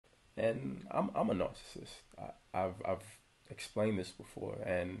And I'm a narcissist. I've explained this before,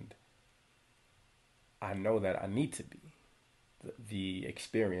 and I know that I need to be. The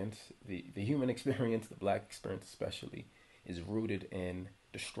experience, the human experience, the black experience especially, is rooted in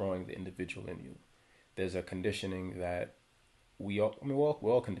destroying the individual in you. There's a conditioning that we're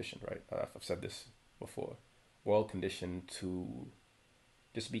all conditioned, right? I've said this before. We're all conditioned to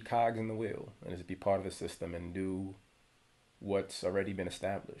just be cogs in the wheel and just be part of the system and do what's already been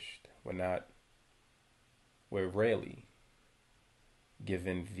established. We're rarely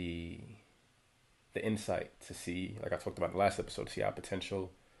given the insight to see, like I talked about in the last episode, to see our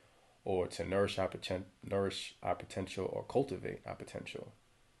potential, or to nourish our potential, or cultivate our potential.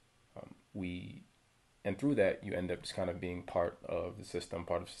 We and through that, you end up just kind of being part of the system,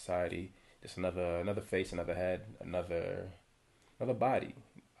 part of society, just another face, another head, another body,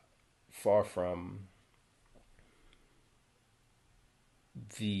 far from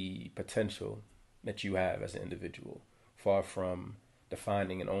the potential that you have as an individual, far from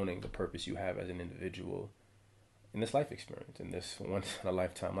defining and owning the purpose you have as an individual in this life experience, in this once in a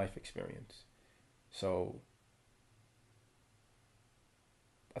lifetime life experience. So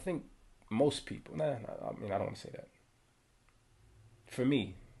I think most people, I mean, I don't want to say that. For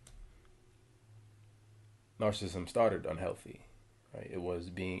me, narcissism started unhealthy, right? It was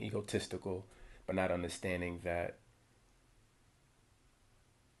being egotistical, but not understanding that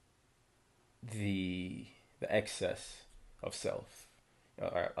the excess of self.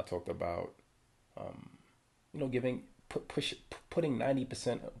 I talked about, um, giving putting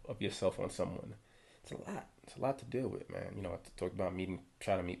 90% of yourself on someone. It's a lot. It's a lot to deal with, man. I talked about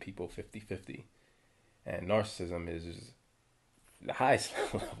trying to meet people 50-50, and narcissism is the highest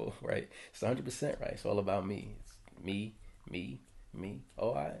level, right? It's 100%, right? It's all about me. It's me, me, me.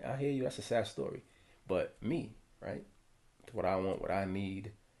 Oh, I hear you. That's a sad story, but me, right? What I want, what I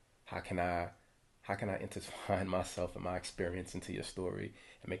need. How can I how can I intertwine myself and my experience into your story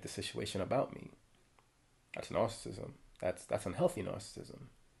and make the situation about me? That's narcissism. That's unhealthy narcissism.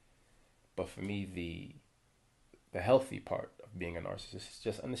 But for me, the healthy part of being a narcissist is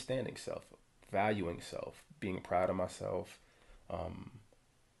just understanding self, valuing self, being proud of myself, um,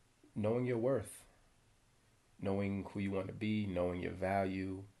 knowing your worth, knowing who you want to be, knowing your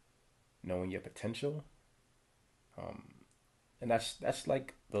value, knowing your potential. Um, and that's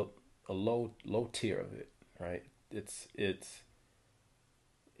like the a low tier of it, right? It's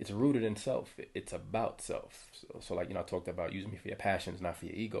rooted in self. It's about self. So like I talked about using me for your passions, not for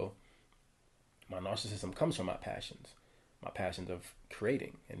your ego. My narcissism comes from my passions of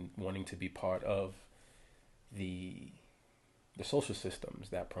creating and wanting to be part of the the social systems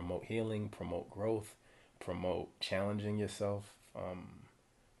that promote healing, promote growth, promote challenging yourself,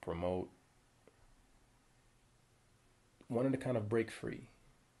 promote wanting to kind of break free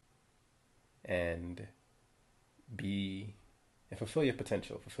and be and fulfill your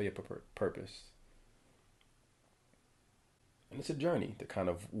potential, fulfill your purpose. And it's a journey to kind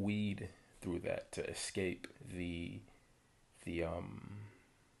of weed through that to escape the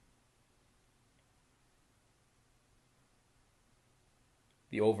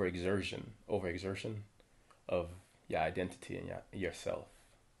the overexertion of your identity and yourself.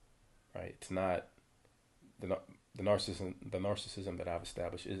 Right? It's not the the narcissism that I've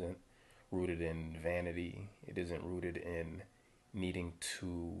established isn't rooted in vanity. It isn't rooted in needing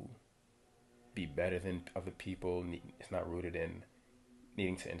to be better than other people. It's not rooted in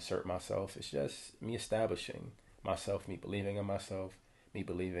needing to insert myself. It's just me establishing myself, me believing in myself, me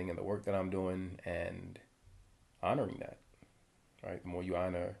believing in the work that I'm doing, and honoring that. Right? The more you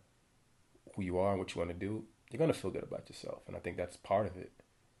honor who you are and what you want to do, you're gonna feel good about yourself, and I think that's part of it.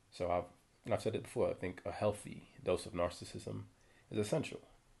 So I've said it before. I think a healthy dose of narcissism is essential,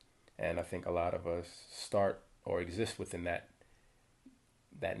 and I think a lot of us start or exist within that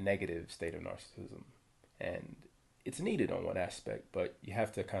negative state of narcissism, and it's needed on one aspect, but you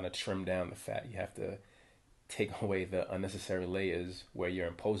have to kind of trim down the fat. You have to take away the unnecessary layers where you're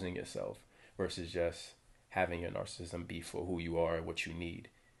imposing yourself versus just having your narcissism be for who you are and what you need,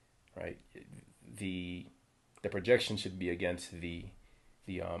 right? The the projection should be against the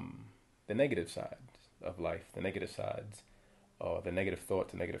negative sides of life, the negative sides, or the negative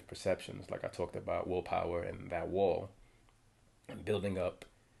thoughts, the negative perceptions. Like I talked about willpower and that wall, and building up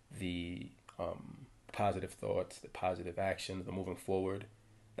the positive thoughts, the positive actions, the moving forward.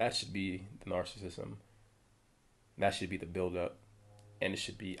 That should be the narcissism. That should be the build up, and it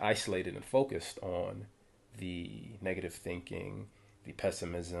should be isolated and focused on the negative thinking, the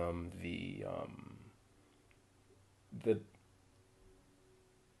pessimism, the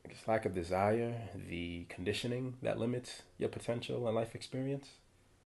lack of desire, the conditioning that limits your potential and life experience.